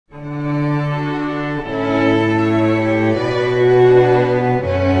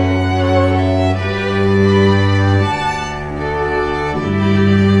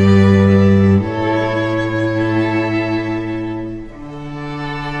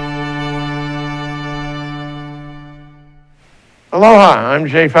Aloha, I'm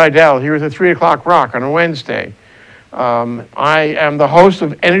Jay Fidell here at the 3 o'clock Rock on a Wednesday. I am the host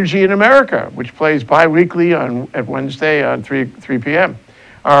of Energy in America, which plays bi-weekly at Wednesday on 3 p.m.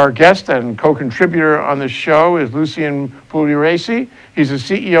 Our guest and co-contributor on the show is Lucian Pugliaresi. He's the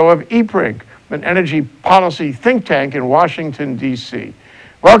CEO of EPRINC, an energy policy think tank in Washington, D.C.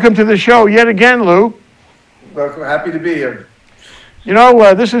 Welcome to the show yet again, Lou. Welcome, happy to be here. You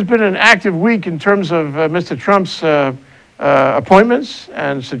know, this has been an active week in terms of Mr. Trump's appointments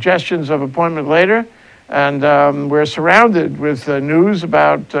and suggestions of appointment later. And we're surrounded with news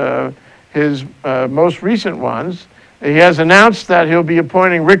about his most recent ones. He has announced that he'll be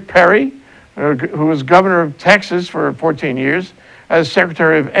appointing Rick Perry, who was governor of Texas for 14 years, as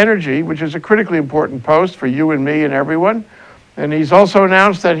Secretary of Energy, which is a critically important post for you and me and everyone. And he's also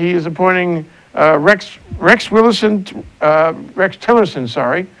announced that he is appointing Rex Tillerson,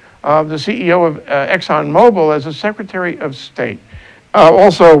 the CEO of ExxonMobil, as a Secretary of State.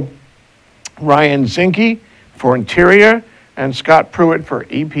 Also, Ryan Zinke for Interior and Scott Pruitt for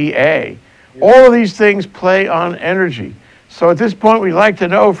EPA. All of these things play on energy. So at this point, we'd like to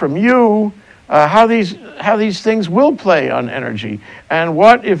know from you how these things will play on energy, and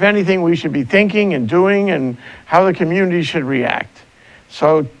what, if anything, we should be thinking and doing, and how the community should react.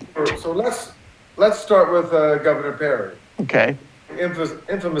 So let's start with Governor Perry. Okay.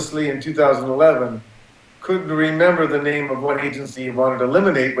 Infamously in 2011, couldn't remember the name of one agency he wanted to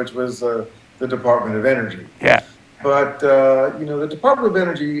eliminate, which was the Department of Energy. Yeah. But, you know, the Department of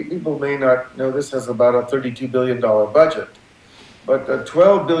Energy, people may not know this, has about a $32 billion budget. But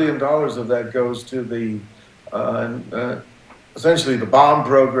 $12 billion of that goes to the, essentially the bomb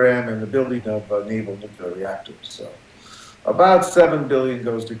program and the building of naval nuclear reactors. So about $7 billion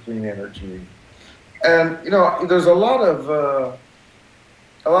goes to clean energy. And, you know, there's a lot of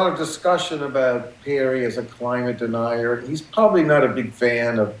discussion about Perry as a climate denier. He's probably not a big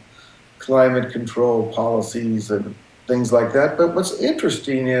fan of climate control policies and things like that. But what's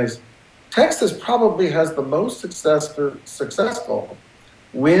interesting is Texas probably has the most successful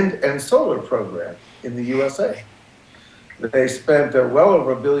wind and solar program in the USA. They spent well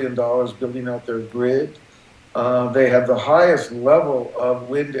over $1 billion building out their grid. They have the highest level of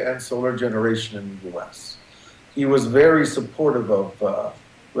wind and solar generation in the U.S. He was very supportive of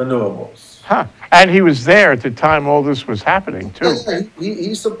renewables. Huh. And he was there at the time all this was happening, too. Yeah,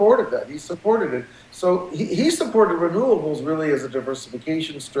 he supported that. He supported it. So he supported renewables really as a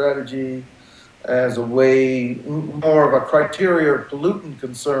diversification strategy, as a way, more of a criteria or pollutant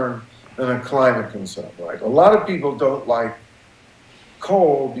concern than a climate concern, right? A lot of people don't like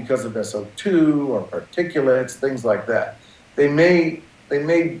coal because of SO2 or particulates, things like that. They may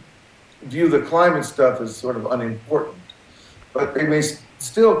view the climate stuff as sort of unimportant, but they may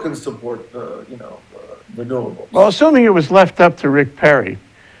still can support renewables. Well, assuming it was left up to Rick Perry,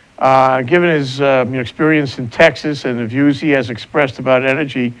 given his experience in Texas and the views he has expressed about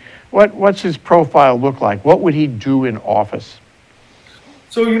energy, what's his profile look like? What would he do in office?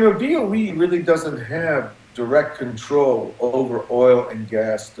 So, you know, DOE really doesn't have direct control over oil and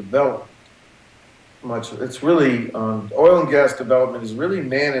gas development much. It's really, oil and gas development is really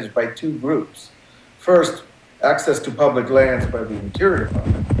managed by two groups. First, access to public lands by the Interior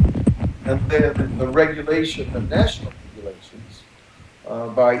Department, and then the regulation, the national regulations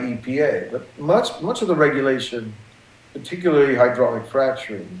by EPA. But much of the regulation, particularly hydraulic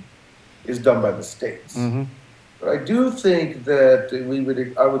fracturing, is done by the states. Mm-hmm. But I do think that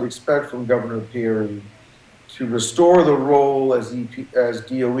I would expect from Governor Perry to restore the role as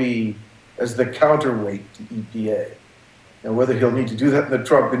DOE as the counterweight to EPA. Now, whether he'll need to do that in the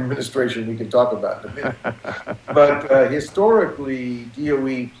Trump administration, we can talk about in a minute. But historically,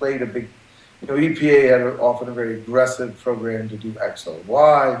 DOE played a big, EPA had often a very aggressive program to do X or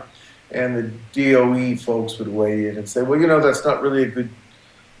Y, and the DOE folks would weigh in and say, well, that's not really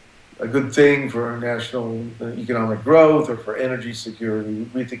a good thing for national economic growth or for energy security.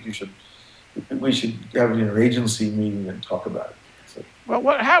 We think we should have an interagency meeting and talk about it. So. Well,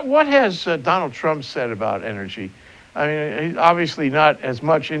 what has Donald Trump said about energy? I mean, he's obviously not as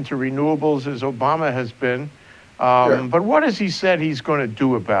much into renewables as Obama has been. But what has he said he's going to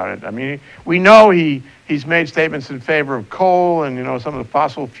do about it? I mean, we know he's made statements in favor of coal and, some of the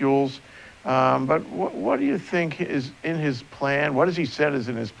fossil fuels. But what do you think is in his plan? What has he said is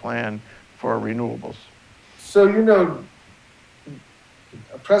in his plan for renewables? So,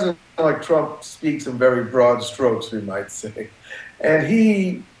 a president like Trump speaks in very broad strokes, we might say. And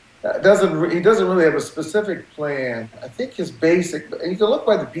he doesn't really have a specific plan. I think his basic, and you can look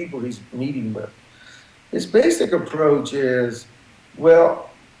by the people he's meeting with, his basic approach is,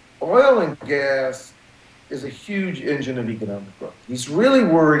 well, oil and gas is a huge engine of economic growth. He's really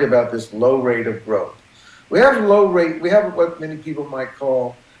worried about this low rate of growth. We have what many people might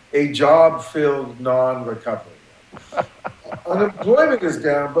call a job-filled non-recovery. Unemployment is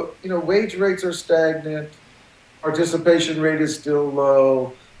down, but wage rates are stagnant. Participation rate is still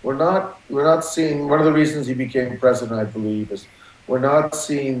low. We're not seeing, one of the reasons he became president, I believe, is we're not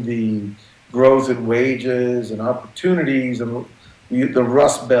seeing the growth in wages and opportunities and the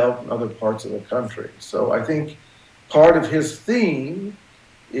Rust Belt and other parts of the country. So I think part of his theme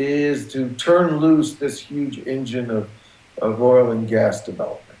is to turn loose this huge engine of oil and gas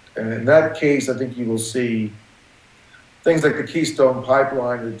development. And in that case, I think you will see things like the Keystone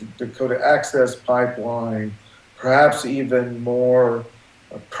Pipeline, the Dakota Access Pipeline, perhaps even more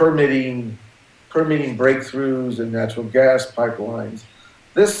permitting breakthroughs in natural gas pipelines.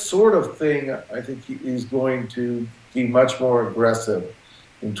 This sort of thing, I think he's going to be much more aggressive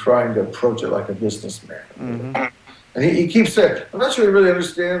in trying to approach it like a businessman. Mm-hmm. And he keeps saying, I'm not sure he really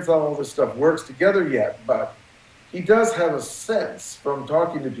understands how all this stuff works together yet, but he does have a sense from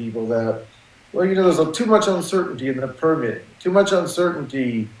talking to people that, well, there's too much uncertainty in the permitting, too much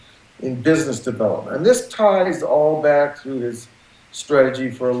uncertainty in business development. And this ties all back through his strategy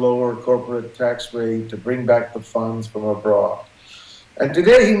for a lower corporate tax rate to bring back the funds from abroad. And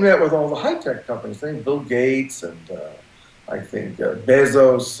today he met with all the high-tech companies, I think Bill Gates and I think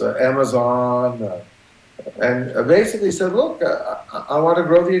Bezos, Amazon, and basically said, look, I want to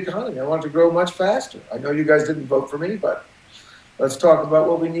grow the economy. I want to grow much faster. I know you guys didn't vote for me, but let's talk about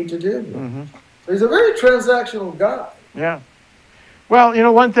what we need to do. Mm-hmm. So he's a very transactional guy. Yeah.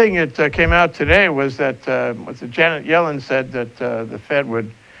 Well, one thing that came out today was that Janet Yellen said that the Fed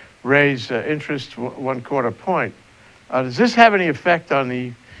would raise interest 1/4 point. Does this have any effect on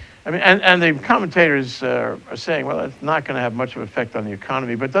the, and the commentators are saying, well, it's not going to have much of an effect on the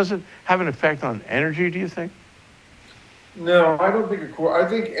economy, but does it have an effect on energy, do you think? No, I don't think I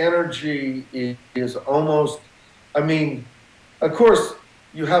think energy is almost, of course,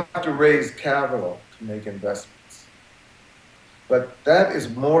 you have to raise capital to make investments. But that is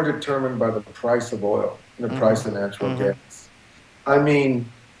more determined by the price of oil, the price of natural gas.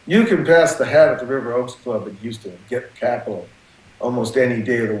 You can pass the hat at the River Oaks Club in Houston and get capital almost any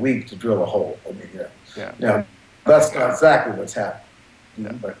day of the week to drill a hole. Now, that's not exactly what's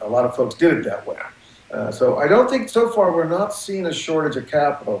happening, but a lot of folks did it that way. So I don't think so far we're not seeing a shortage of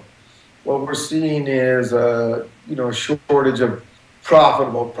capital. What we're seeing is a shortage of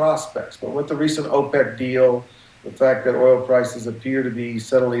profitable prospects. But with the recent OPEC deal, the fact that oil prices appear to be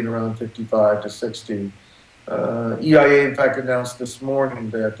settling around 55 to 60, EIA, in fact, announced this morning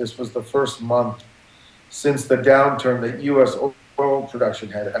that this was the first month since the downturn that U.S. oil production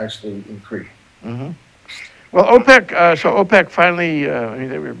had actually increased. Mm-hmm. Well, OPEC finally,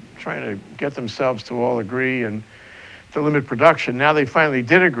 they were trying to get themselves to all agree and to limit production. Now they finally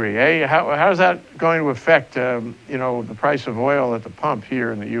did agree. Hey, how is that going to affect, the price of oil at the pump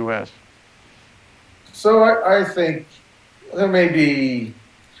here in the U.S.? So I think there may be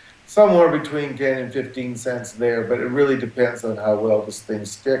somewhere between 10 and 15 cents there, but it really depends on how well this thing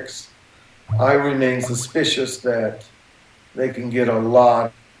sticks. I remain suspicious that they can get a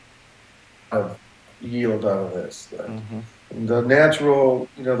lot of yield out of this. The natural,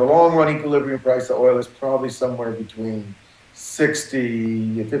 the long-run equilibrium price of oil is probably somewhere between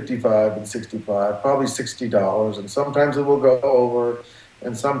 55 and 65, probably $60, and sometimes it will go over,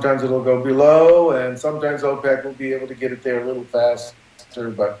 and sometimes it'll go below, and sometimes OPEC will be able to get it there a little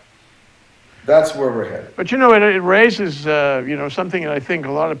faster, but that's where we're headed. But it raises, something that I think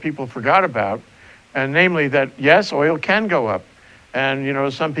a lot of people forgot about, and namely that, yes, oil can go up.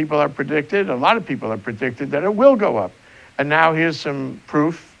 And, some people have predicted, a lot of people have predicted that it will go up. And now here's some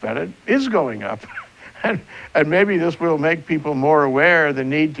proof that it is going up. and maybe this will make people more aware of the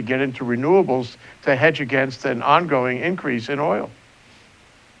need to get into renewables to hedge against an ongoing increase in oil.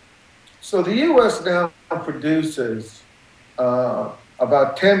 So the U.S. now produces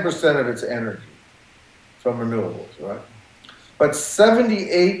about 10% of its energy from renewables, right? But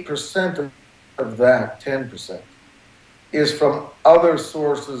 78% of that 10% is from other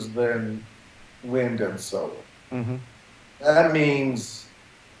sources than wind and solar. Mm-hmm. That means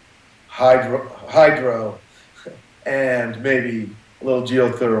hydro and maybe a little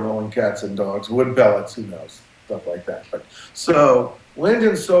geothermal and cats and dogs, wood pellets, who knows, stuff like that. But so wind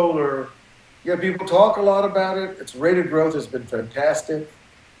and solar, people talk a lot about it. Its rate of growth has been fantastic.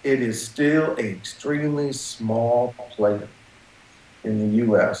 It is still an extremely small player in the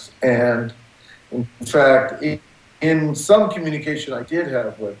U.S. And in fact, in some communication I did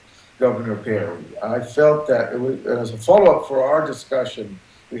have with Governor Perry, I felt that it was, and as a follow-up for our discussion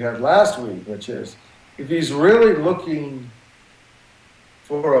we had last week, which is if he's really looking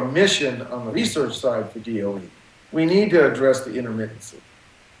for a mission on the research side for DOE, we need to address the intermittency.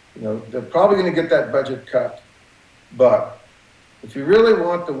 You know, they're probably going to get that budget cut, but if you really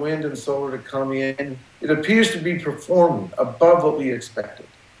want the wind and solar to come in, it appears to be performing above what we expected.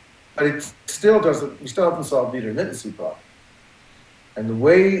 But it still doesn't, we still haven't solved the intermittency problem. And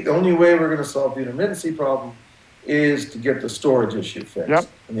the only way we're going to solve the intermittency problem is to get the storage issue fixed. Yep.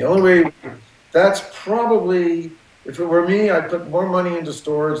 And the only way, that's probably, if it were me, I'd put more money into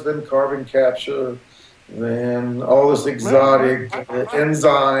storage than carbon capture, than all this exotic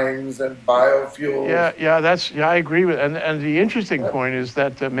enzymes and biofuels. Yeah, I agree with, and the interesting point is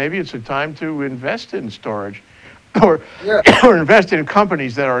that maybe it's a time to invest in storage, or or invest in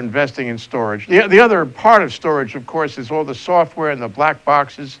companies that are investing in storage. The other part of storage, of course, is all the software and the black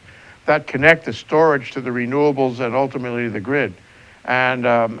boxes that connect the storage to the renewables and ultimately the grid. And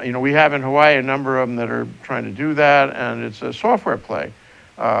you know, we have in Hawaii a number of them that are trying to do that, and it's a software play.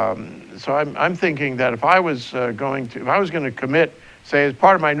 So I'm thinking that if I was going to commit, say, as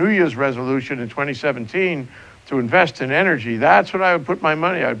part of my New Year's resolution in 2017 to invest in energy, that's what I would put my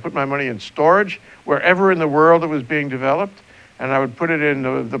money. I'd put my money in storage wherever in the world it was being developed, and I would put it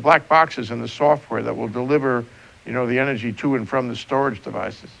in the black boxes and the software that will deliver, you know, the energy to and from the storage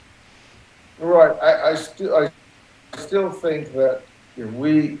devices. Right. I still think that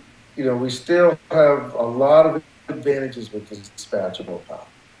we still have a lot of advantages with the dispatchable power.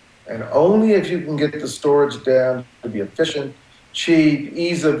 And only if you can get the storage down to be efficient, cheap,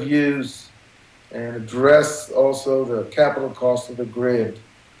 ease of use, and address also the capital cost of the grid,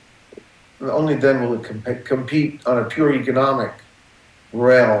 only then will it compete on a pure economic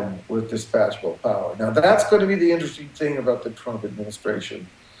realm with dispatchable power. Now, that's going to be the interesting thing about the Trump administration.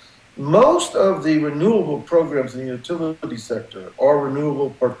 Most of the renewable programs in the utility sector are renewable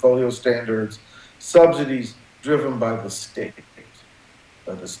portfolio standards, subsidies driven by the state,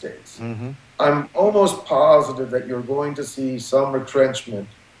 by the states. Mm-hmm. I'm almost positive that you're going to see some retrenchment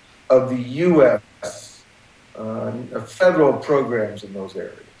of the U.S. Federal programs in those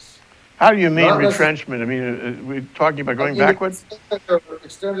areas. How do you mean retrenchment? I mean, we're talking about going backwards?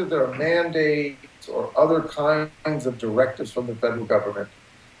 Extended their mandates or other kinds of directives from the federal government.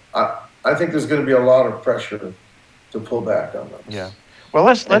 I think there's going to be a lot of pressure to pull back on those. Yeah. Well,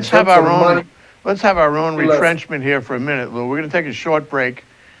 let's have our own. Let's have our own retrenchment here for a minute, Lou. We're going to take a short break.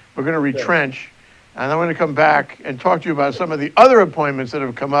 We're going to retrench, and I'm going to come back and talk to you about some of the other appointments that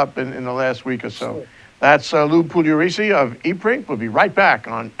have come up in the last week or so. Sure. That's Lou Pugliaresi of EPRINC. We'll be right back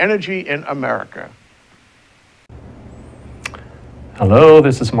on Energy in America. Hello,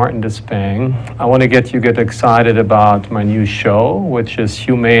 this is Martin Despang. I want to get excited about my new show, which is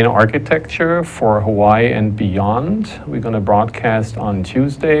Humane Architecture for Hawaii and Beyond. We're going to broadcast on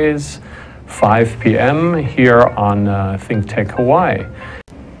Tuesdays, 5 p.m. here on ThinkTech Hawaii.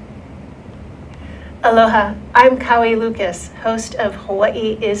 Aloha, I'm Kaui Lucas, host of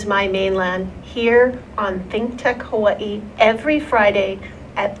Hawaii is My Mainland, here on ThinkTech Hawaii every Friday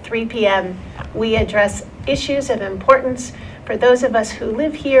at 3 p.m. We address issues of importance for those of us who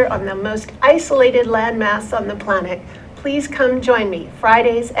live here on the most isolated landmass on the planet. Please come join me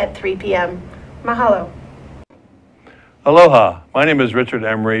Fridays at 3 p.m. Mahalo. Aloha, my name is Richard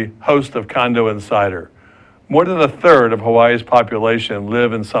Emery, host of Condo Insider. More than a third of Hawaii's population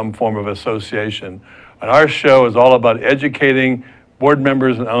live in some form of association, and our show is all about educating board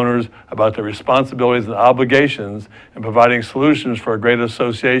members and owners about their responsibilities and obligations and providing solutions for a great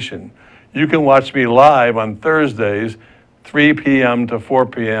association. You can watch me live on Thursdays, 3 p.m. to 4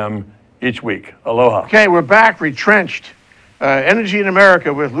 p.m. each week. Aloha. Okay, we're back, retrenched. Energy in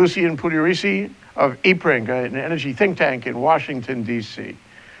America with Lucian Pugliaresi of EPRINC, an energy think tank in Washington, D.C.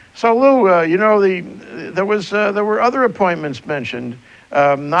 So, Lou, you know, there were other appointments mentioned,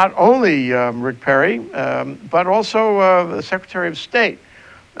 not only Rick Perry, but also the Secretary of State.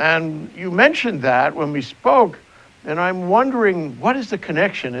 And you mentioned that when we spoke, and I'm wondering, what is the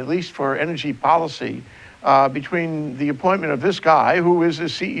connection, at least for energy policy, between the appointment of this guy, who is the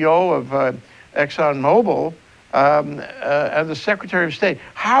CEO of ExxonMobil, and the Secretary of State?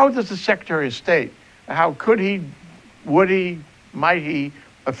 How does the Secretary of State, how could he, would he, might he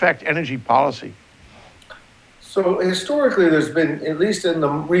affect energy policy? So historically, there's been, at least in the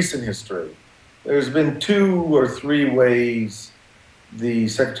recent history, there's been 2 or 3 ways the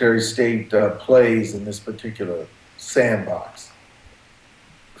Secretary of State plays in this particular sandbox.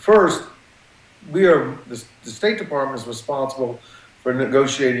 First, the State Department is responsible for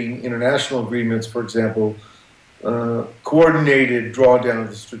negotiating international agreements, for example, coordinated drawdown of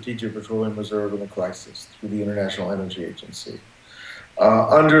the Strategic Petroleum Reserve in a crisis through the International Energy Agency.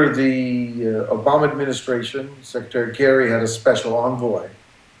 Under the Obama administration, Secretary Kerry had a special envoy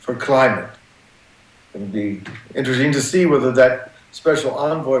for climate. It'll be interesting to see whether that special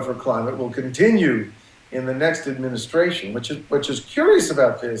envoy for climate will continue in the next administration, which is curious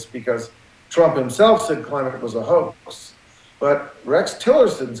about this because Trump himself said climate was a hoax. But Rex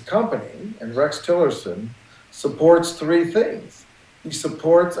Tillerson's company, and Rex Tillerson, supports three things. He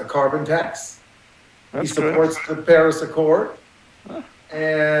supports a carbon tax. He supports the Paris Accord.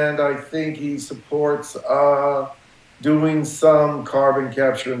 And I think he supports doing some carbon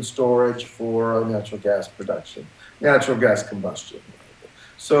capture and storage for natural gas production, natural gas combustion.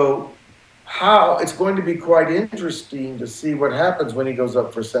 So it's going to be quite interesting to see what happens when he goes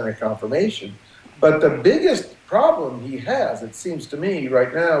up for Senate confirmation. But the biggest problem he has, it seems to me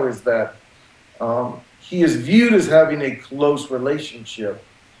right now, is that he is viewed as having a close relationship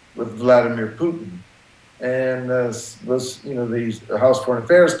with Vladimir Putin. And the House Foreign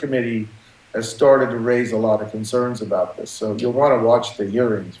Affairs Committee has started to raise a lot of concerns about this. So you'll want to watch the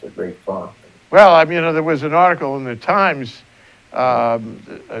hearings for great fun. Well, I mean, there was an article in the Times, a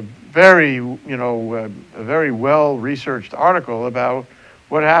very well-researched article about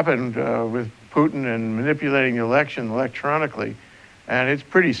what happened with Putin and manipulating the election electronically. And it's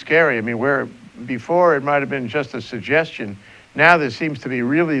pretty scary. I mean, where before it might have been just a suggestion, now there seems to be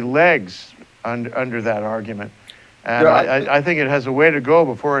really legs under that argument. And yeah, I think it has a way to go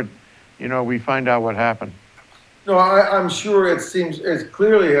before we find out what happened. No, I'm sure it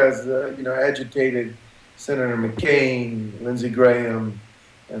clearly has, agitated Senator McCain, Lindsey Graham,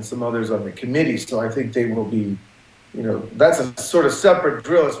 and some others on the committee. So I think they will be, that's a sort of separate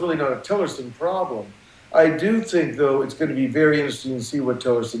drill. It's really not a Tillerson problem. I do think, though, it's going to be very interesting to see what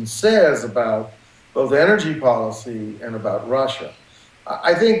Tillerson says about both energy policy and about Russia.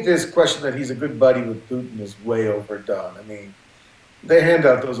 I think this question that he's a good buddy with Putin is way overdone. I mean, they hand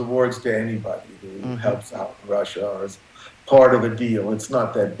out those awards to anybody who helps out Russia or is part of a deal. It's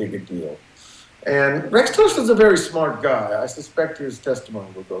not that big a deal. And Rex Tillerson's a very smart guy. I suspect his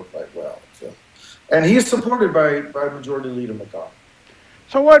testimony will go quite well. So, and he's supported by Majority Leader McConnell.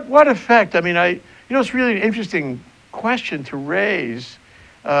 So what effect? I mean, it's really an interesting question to raise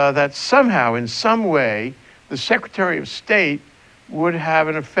that somehow, in some way, the Secretary of State would have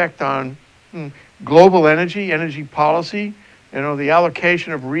an effect on global energy policy, the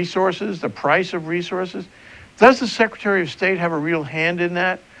allocation of resources, the price of resources. Does the Secretary of State have a real hand in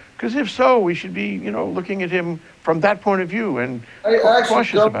that? Because if so, we should be, looking at him from that point of view and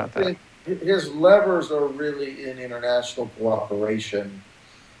cautious about that. His levers are really in international cooperation,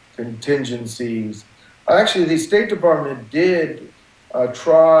 contingencies. Actually, the State Department did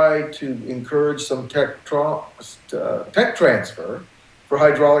try to encourage some tech transfer for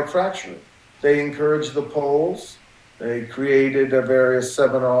hydraulic fracturing. They encouraged the Poles. They created various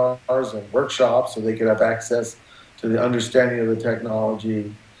seminars and workshops so they could have access to the understanding of the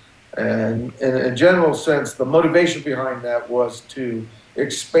technology. And in a general sense, the motivation behind that was to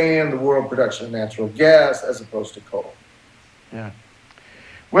expand the world production of natural gas as opposed to coal. Yeah.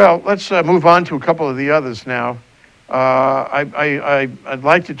 Well, let's move on to a couple of the others now. I'd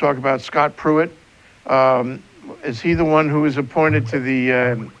like to talk about Scott Pruitt. Is he the one who was appointed to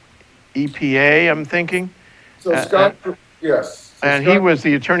the EPA, I'm thinking? So Scott, yes. So and Scott, he was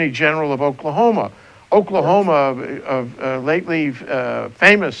the Attorney General of Oklahoma. Oklahoma, lately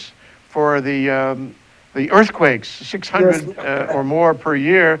famous for the earthquakes, 600 or more per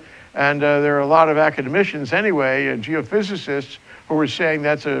year. And there are a lot of academicians anyway, and geophysicists, who were saying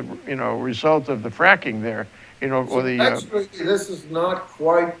that's a result of the fracking there. Actually, this is not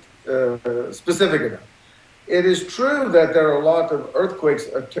quite specific enough. It is true that there are a lot of earthquakes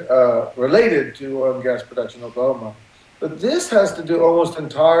related to oil and gas production in Oklahoma, but this has to do almost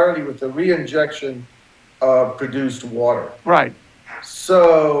entirely with the reinjection of produced water. Right.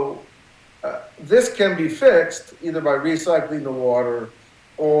 So this can be fixed either by recycling the water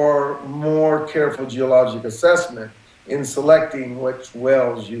or more careful geologic assessment in selecting which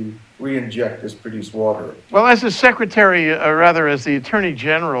wells you reinject this produced water. Well, as the Secretary, or rather as the Attorney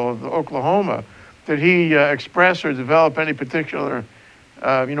General of Oklahoma, did he express or develop any particular,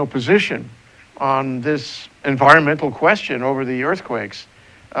 position on this environmental question over the earthquakes?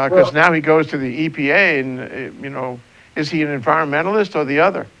 Because now he goes to the EPA, and is he an environmentalist or the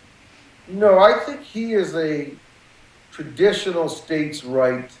other? No, I think he is a traditional states'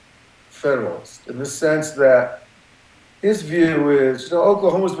 right federalist in the sense that his view is,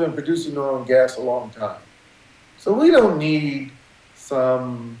 Oklahoma's been producing oil and gas a long time. So we don't need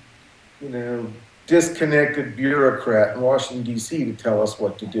some, disconnected bureaucrat in Washington, D.C. to tell us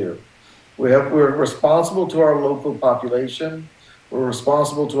what to do. We're responsible to our local population. We're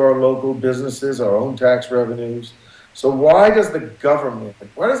responsible to our local businesses, our own tax revenues. So why does the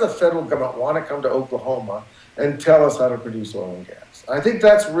federal government want to come to Oklahoma and tell us how to produce oil and gas? I think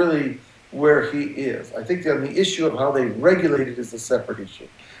that's really where he is. I think the issue of how they regulate it is a separate issue.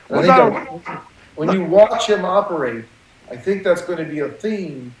 And I think when you watch him operate, I think that's going to be a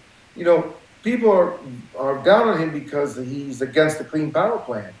theme. You know, people are down on him because he's against the Clean Power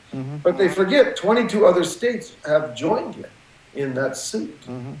Plan. Mm-hmm. But they forget 22 other states have joined him in that suit.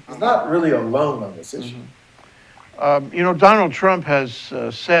 Mm-hmm. He's not really alone on this issue. Mm-hmm. You know, Donald Trump has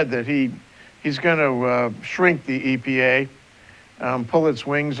said that he's going to shrink the EPA, pull its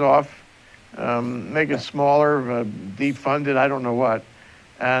wings off, make it smaller, defund it, I don't know what.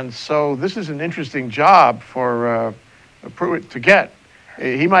 And so this is an interesting job for Pruitt to get.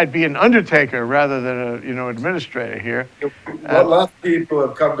 He might be an undertaker rather than a administrator here. A lot of people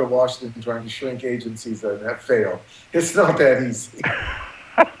have come to Washington trying to shrink agencies and have failed. It's not that easy.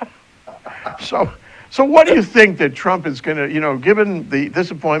 So what do you think that Trump is going to, given the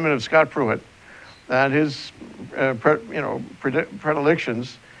disappointment of Scott Pruitt and his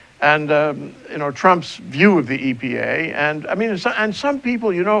predilections, and Trump's view of the EPA, and I mean, and some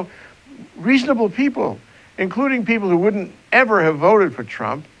people, reasonable people, including people who wouldn't ever have voted for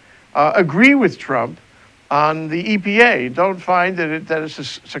Trump, agree with Trump on the EPA, don't find that it's a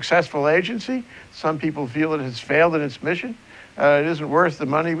successful agency. Some people feel it has failed in its mission. It isn't worth the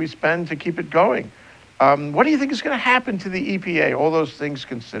money we spend to keep it going. What do you think is going to happen to the EPA, all those things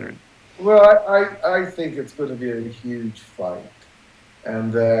considered? Well, I think it's going to be a huge fight,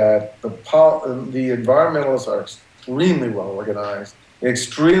 and that the environmentalists are extremely well organized,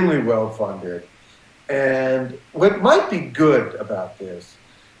 extremely well funded. And what might be good about this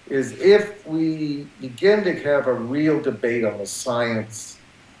is if we begin to have a real debate on the science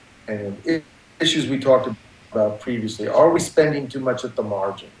and issues we talked about previously. Are we spending too much at the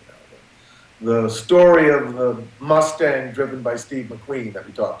margin? The story of the Mustang driven by Steve McQueen that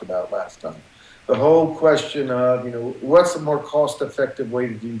we talked about last time. The whole question of, what's the more cost-effective way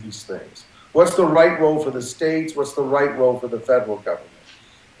to do these things? What's the right role for the states? What's the right role for the federal government?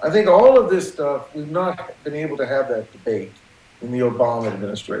 I think all of this stuff, we've not been able to have that debate in the Obama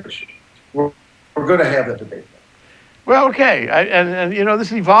administration. We're going to have that debate now. Well, okay, and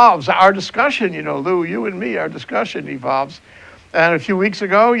this evolves. Our discussion, Lou, you and me, our discussion evolves. And a few weeks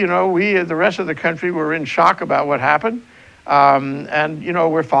ago, we, the rest of the country, were in shock about what happened. And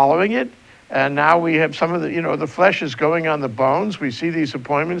we're following it. And now we have some of the, the flesh is going on the bones. We see these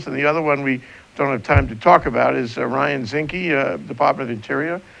appointments. And the other one we don't have time to talk about is Ryan Zinke, Department of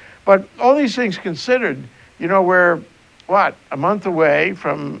Interior. But all these things considered, we're, a month away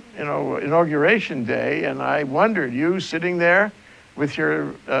from, Inauguration Day. And I wondered, you sitting there with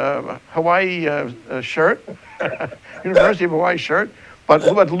your Hawaii shirt, University of Hawaii shirt,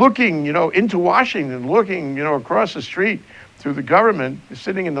 but looking, into Washington, looking, across the street through the government,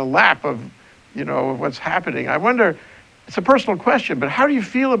 sitting in the lap of, what's happening. I wonder, it's a personal question, but how do you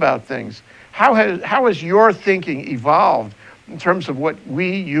feel about things? How has your thinking evolved in terms of what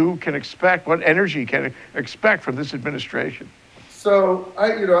you can expect, what energy can expect from this administration? So,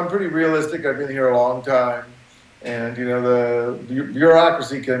 I'm pretty realistic. I've been here a long time. And, the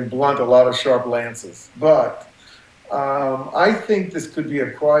bureaucracy can blunt a lot of sharp lances. But I think this could be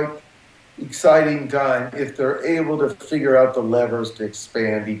a quite exciting time if they're able to figure out the levers to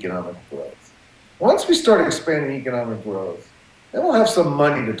expand economic growth. Once we start expanding economic growth, then we'll have some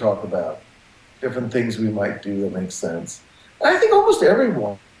money to talk about, different things we might do that make sense. And I think almost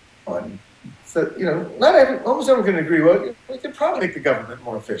everyone, almost everyone can agree, well, we could probably make the government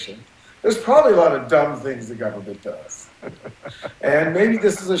more efficient. There's probably a lot of dumb things the government does. And maybe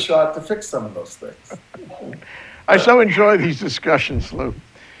this is a shot to fix some of those things. I so enjoy these discussions, Lou.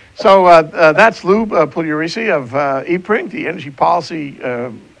 So that's Lou Pugliaresi of EPRINC, the energy policy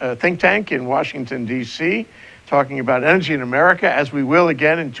think tank in Washington, D.C., talking about energy in America, as we will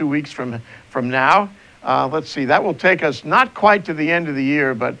again in 2 weeks from now. Let's see, that will take us not quite to the end of the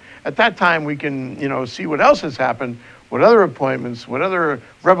year, but at that time we can, see what else has happened, what other appointments, what other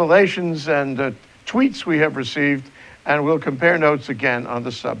revelations and tweets we have received, and we'll compare notes again on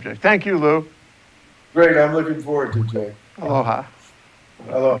the subject. Thank you, Lou. Great, I'm looking forward to it, Jay. Aloha.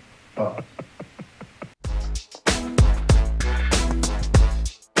 Aloha.